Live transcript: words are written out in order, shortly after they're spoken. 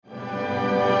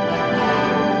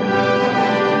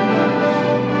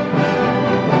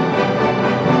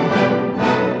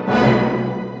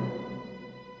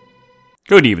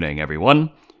Good evening,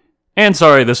 everyone. And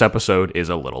sorry this episode is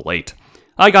a little late.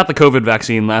 I got the COVID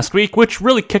vaccine last week, which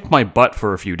really kicked my butt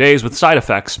for a few days with side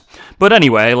effects. But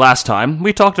anyway, last time,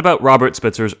 we talked about Robert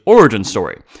Spitzer's origin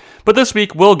story. But this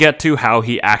week, we'll get to how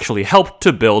he actually helped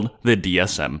to build the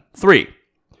DSM-3.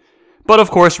 But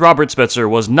of course, Robert Spitzer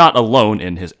was not alone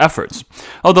in his efforts.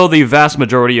 Although the vast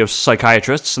majority of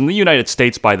psychiatrists in the United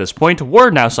States by this point were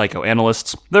now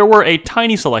psychoanalysts, there were a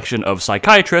tiny selection of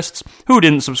psychiatrists who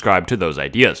didn't subscribe to those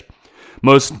ideas.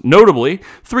 Most notably,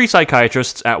 3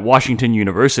 psychiatrists at Washington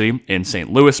University in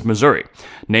St. Louis, Missouri,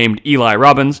 named Eli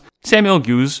Robbins, Samuel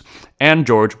Guez, and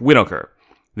George Winokur.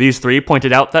 These 3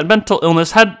 pointed out that mental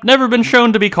illness had never been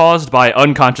shown to be caused by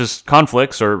unconscious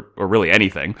conflicts or really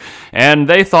anything, and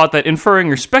they thought that inferring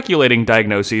or speculating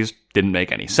diagnoses didn't make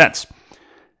any sense.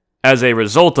 As a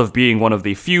result of being one of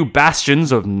the few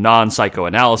bastions of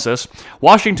non-psychoanalysis,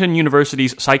 Washington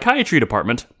University's psychiatry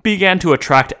department began to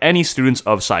attract any students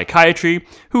of psychiatry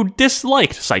who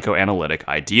disliked psychoanalytic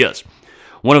ideas.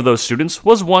 One of those students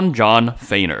was one John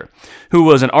Feiner, who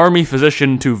was an army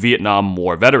physician to Vietnam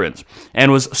War veterans,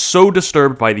 and was so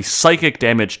disturbed by the psychic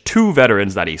damage to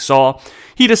veterans that he saw,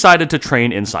 he decided to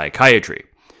train in psychiatry.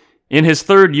 In his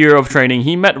 3rd year of training,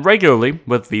 he met regularly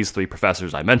with these 3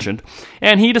 professors I mentioned,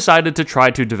 and he decided to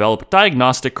try to develop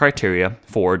diagnostic criteria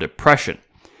for depression.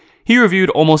 He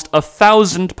reviewed almost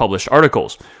 1,000 published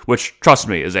articles, which, trust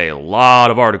me, is a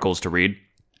lot of articles to read,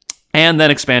 and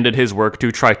then expanded his work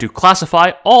to try to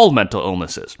classify all mental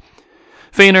illnesses.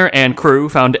 Feiner and crew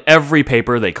found every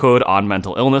paper they could on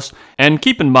mental illness, and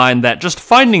keep in mind that just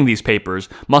finding these papers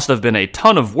must have been a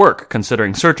ton of work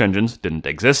considering search engines didn't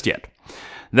exist yet.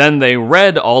 Then they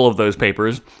read all of those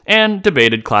papers and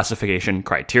debated classification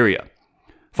criteria.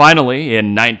 Finally,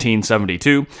 in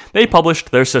 1972, they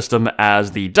published their system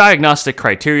as the Diagnostic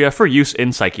Criteria for Use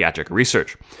in Psychiatric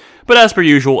Research. But as per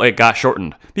usual, it got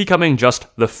shortened, becoming just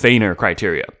the Feiner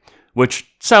criteria, which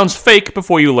sounds fake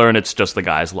before you learn it's just the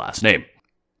guy's last name.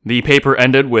 The paper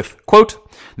ended with, quote,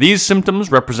 "These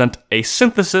symptoms represent a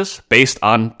synthesis based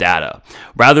on data,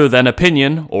 rather than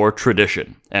opinion or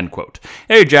tradition," end quote,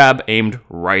 a jab aimed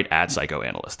right at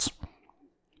psychoanalysts.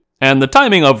 And the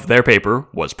timing of their paper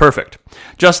was perfect.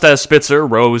 Just as Spitzer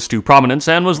rose to prominence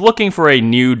and was looking for a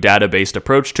new data-based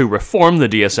approach to reform the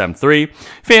DSM-3,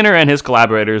 Feiner and his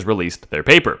collaborators released their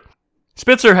paper.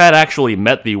 Spitzer had actually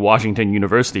met the Washington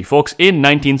University folks in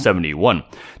 1971,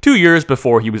 2 years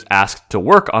before he was asked to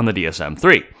work on the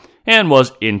DSM-3, and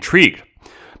was intrigued.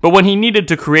 But when he needed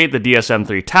to create the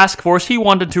DSM-3 task force, he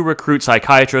wanted to recruit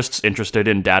psychiatrists interested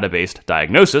in data-based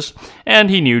diagnosis,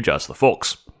 and he knew just the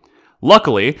folks.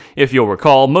 Luckily, if you'll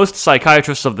recall, most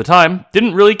psychiatrists of the time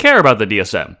didn't really care about the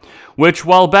DSM, which,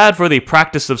 while bad for the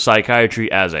practice of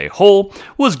psychiatry as a whole,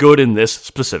 was good in this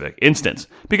specific instance,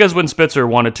 because when Spitzer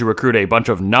wanted to recruit a bunch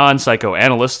of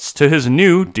non-psychoanalysts to his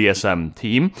new DSM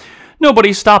team,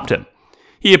 nobody stopped him.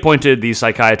 He appointed these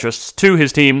psychiatrists to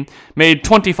his team, made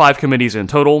 25 committees in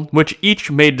total, which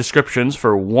each made descriptions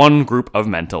for one group of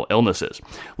mental illnesses,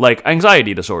 like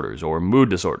anxiety disorders or mood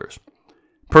disorders.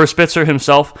 Per Spitzer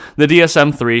himself, the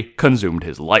DSM-3 consumed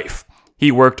his life.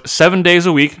 He worked 7 days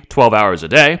a week, 12 hours a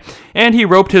day, and he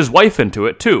roped his wife into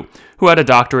it too, who had a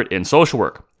doctorate in social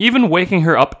work, even waking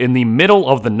her up in the middle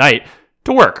of the night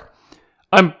to work.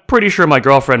 I'm pretty sure my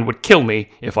girlfriend would kill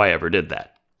me if I ever did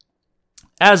that.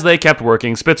 As they kept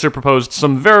working, Spitzer proposed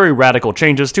some very radical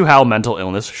changes to how mental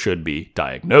illness should be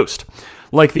diagnosed.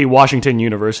 Like the Washington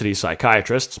University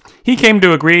psychiatrists, he came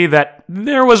to agree that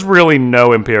there was really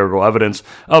no empirical evidence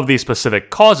of the specific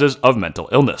causes of mental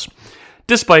illness,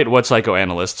 despite what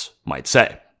psychoanalysts might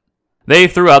say. They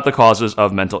threw out the causes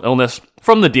of mental illness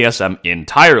from the DSM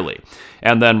entirely,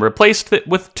 and then replaced it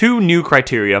with 2 new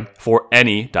criteria for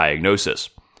any diagnosis.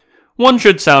 One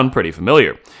should sound pretty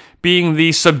familiar, being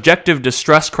the subjective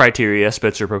distress criteria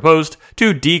Spitzer proposed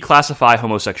to declassify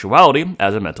homosexuality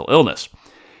as a mental illness.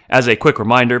 As a quick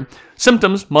reminder,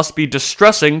 symptoms must be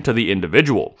distressing to the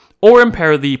individual, or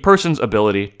impair the person's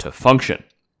ability to function.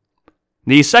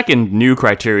 The second new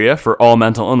criteria for all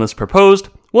mental illness proposed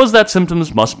was that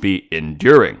symptoms must be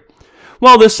enduring.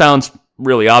 While this sounds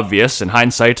really obvious in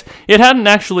hindsight, it hadn't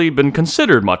actually been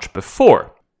considered much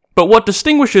before. But what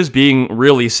distinguishes being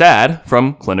really sad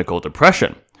from clinical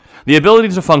depression? The ability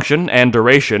to function and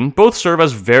duration both serve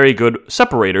as very good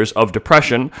separators of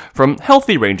depression from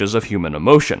healthy ranges of human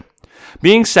emotion.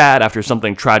 Being sad after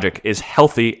something tragic is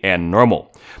healthy and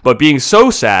normal, but being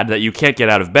so sad that you can't get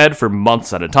out of bed for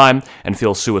months at a time and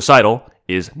feel suicidal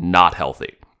is not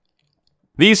healthy.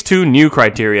 These 2 new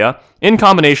criteria, in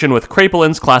combination with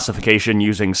Kraepelin's classification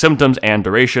using symptoms and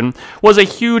duration, was a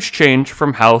huge change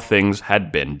from how things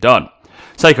had been done.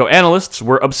 Psychoanalysts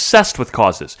were obsessed with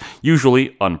causes,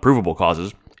 usually unprovable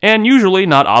causes, and usually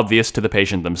not obvious to the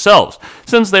patient themselves,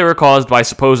 since they were caused by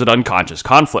supposed unconscious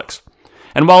conflicts.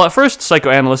 And while at first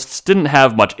psychoanalysts didn't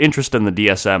have much interest in the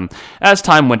DSM, as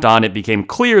time went on it became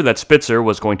clear that Spitzer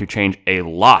was going to change a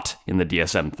lot in the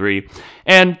DSM-3,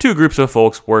 and two groups of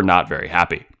folks were not very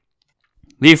happy.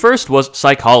 The first was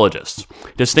psychologists,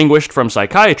 distinguished from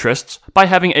psychiatrists by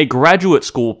having a graduate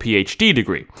school PhD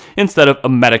degree, instead of a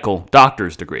medical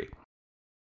doctor's degree.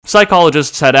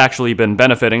 Psychologists had actually been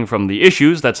benefiting from the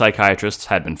issues that psychiatrists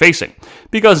had been facing,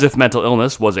 because if mental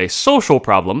illness was a social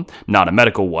problem, not a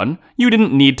medical one, you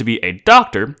didn't need to be a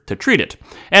doctor to treat it,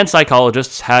 and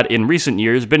psychologists had in recent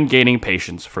years been gaining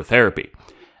patients for therapy.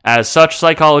 As such,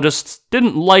 psychologists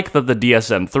didn't like that the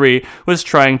DSM-3 was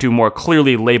trying to more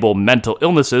clearly label mental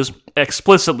illnesses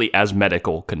explicitly as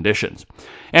medical conditions.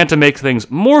 And to make things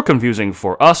more confusing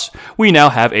for us, we now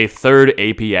have a third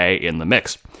APA in the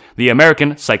mix, the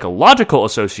American Psychological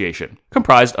Association,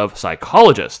 comprised of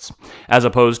psychologists, as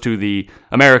opposed to the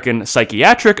American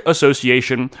Psychiatric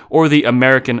Association or the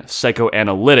American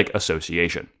Psychoanalytic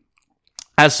Association.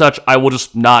 As such, I will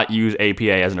just not use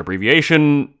APA as an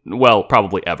abbreviation, well,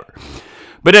 probably ever.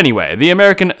 But anyway, the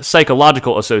American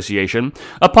Psychological Association,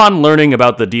 upon learning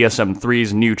about the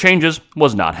DSM-3's new changes,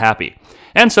 was not happy.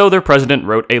 And so their president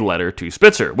wrote a letter to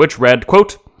Spitzer, which read,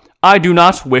 quote, "I do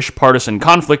not wish partisan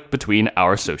conflict between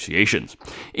our associations.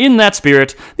 In that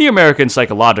spirit, the American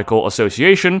Psychological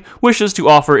Association wishes to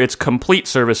offer its complete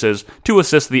services to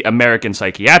assist the American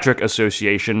Psychiatric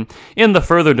Association in the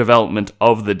further development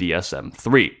of the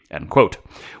DSM-3, end quote,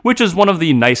 which is one of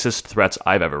the nicest threats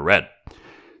I've ever read.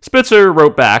 Spitzer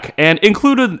wrote back and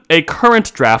included a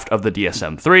current draft of the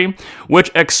DSM-3,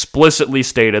 which explicitly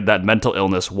stated that mental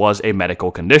illness was a medical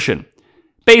condition,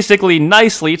 basically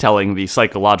nicely telling the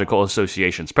Psychological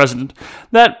Association's president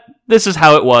that this is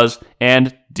how it was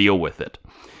and deal with it.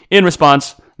 In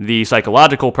response, the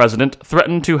psychological president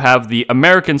threatened to have the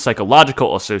American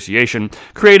Psychological Association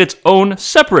create its own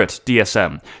separate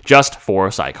DSM just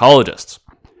for psychologists.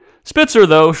 Spitzer,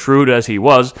 though, shrewd as he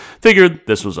was, figured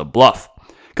this was a bluff.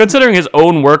 Considering his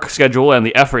own work schedule and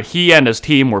the effort he and his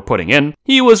team were putting in,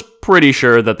 he was pretty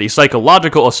sure that the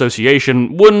Psychological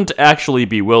Association wouldn't actually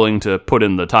be willing to put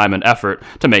in the time and effort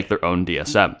to make their own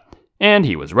DSM. And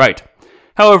he was right.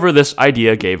 However, this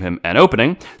idea gave him an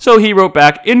opening, so he wrote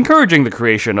back encouraging the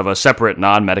creation of a separate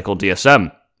non-medical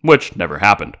DSM, which never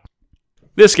happened.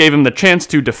 This gave him the chance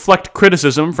to deflect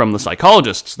criticism from the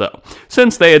psychologists, though,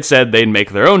 since they had said they'd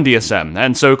make their own DSM,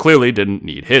 and so clearly didn't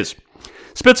need his.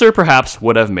 Spitzer perhaps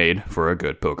would have made for a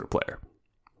good poker player.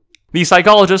 The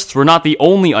psychologists were not the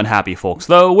only unhappy folks,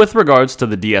 though, with regards to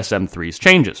the DSM-3's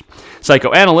changes.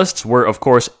 Psychoanalysts were, of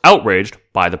course, outraged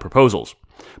by the proposals,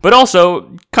 but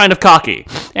also kind of cocky,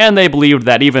 and they believed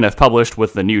that even if published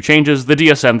with the new changes, the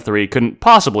DSM-3 couldn't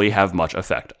possibly have much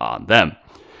effect on them.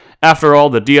 After all,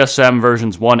 the DSM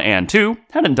versions 1 and 2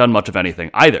 hadn't done much of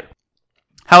anything either.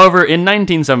 However, in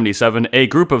 1977, a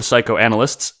group of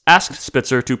psychoanalysts asked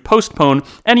Spitzer to postpone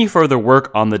any further work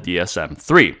on the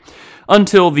DSM-3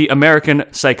 until the American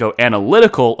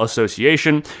Psychoanalytical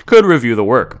Association could review the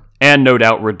work, and no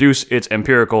doubt reduce its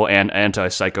empirical and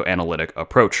anti-psychoanalytic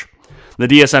approach. The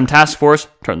DSM task force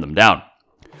turned them down.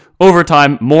 Over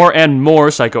time, more and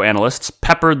more psychoanalysts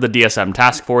peppered the DSM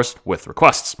task force with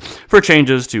requests for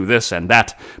changes to this and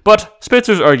that, but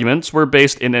Spitzer's arguments were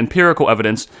based in empirical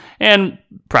evidence and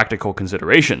practical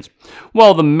considerations,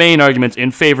 while the main argument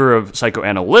in favor of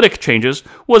psychoanalytic changes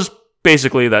was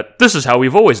basically that this is how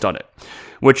we've always done it,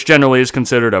 which generally is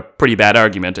considered a pretty bad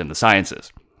argument in the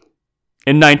sciences.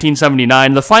 In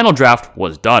 1979, the final draft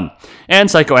was done,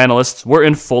 and psychoanalysts were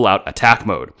in full-out attack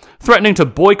mode, threatening to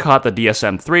boycott the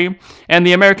DSM-3 and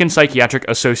the American Psychiatric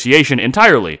Association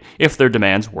entirely if their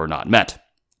demands were not met.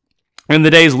 In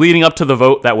the days leading up to the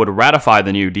vote that would ratify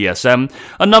the new DSM,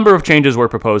 a number of changes were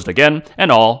proposed again,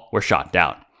 and all were shot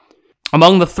down.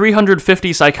 Among the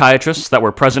 350 psychiatrists that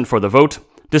were present for the vote,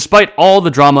 despite all the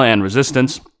drama and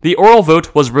resistance, the oral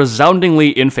vote was resoundingly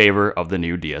in favor of the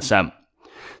new DSM.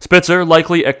 Spitzer,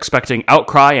 likely expecting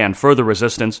outcry and further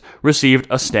resistance, received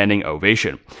a standing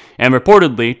ovation, and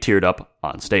reportedly teared up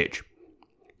on stage.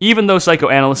 Even though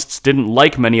psychoanalysts didn't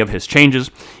like many of his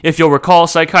changes, if you'll recall,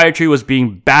 psychiatry was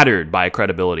being battered by a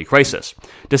credibility crisis.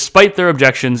 Despite their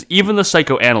objections, even the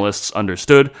psychoanalysts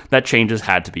understood that changes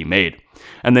had to be made,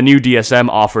 and the new DSM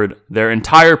offered their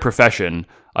entire profession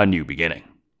a new beginning.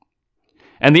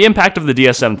 And the impact of the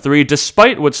DSM-3,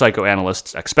 despite what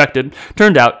psychoanalysts expected,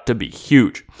 turned out to be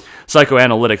huge.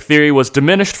 Psychoanalytic theory was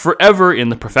diminished forever in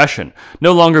the profession,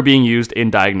 no longer being used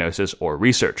in diagnosis or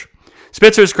research.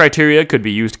 Spitzer's criteria could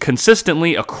be used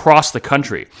consistently across the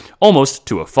country, almost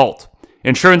to a fault.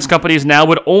 Insurance companies now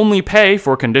would only pay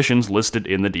for conditions listed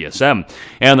in the DSM,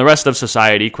 and the rest of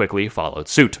society quickly followed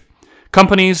suit.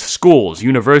 Companies, schools,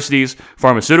 universities,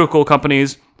 pharmaceutical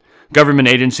companies, government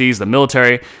agencies, the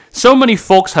military, so many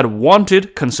folks had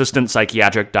wanted consistent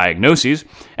psychiatric diagnoses,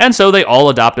 and so they all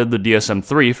adopted the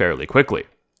DSM-3 fairly quickly.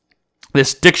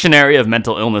 This dictionary of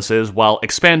mental illnesses, while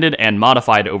expanded and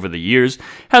modified over the years,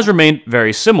 has remained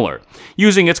very similar,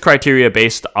 using its criteria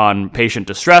based on patient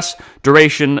distress,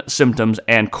 duration, symptoms,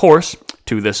 and course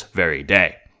to this very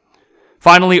day.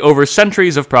 Finally, over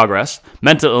centuries of progress,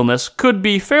 mental illness could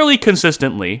be fairly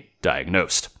consistently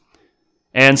diagnosed.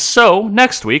 And so,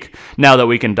 next week, now that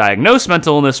we can diagnose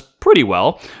mental illness pretty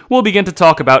well, we'll begin to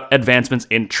talk about advancements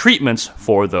in treatments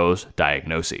for those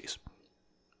diagnoses.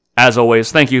 As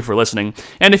always, thank you for listening,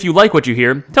 and if you like what you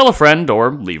hear, tell a friend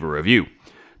or leave a review.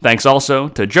 Thanks also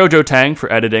to Jojo Tang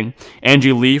for editing,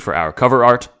 Angie Lee for our cover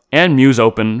art, and Muse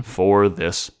Open for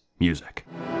this music.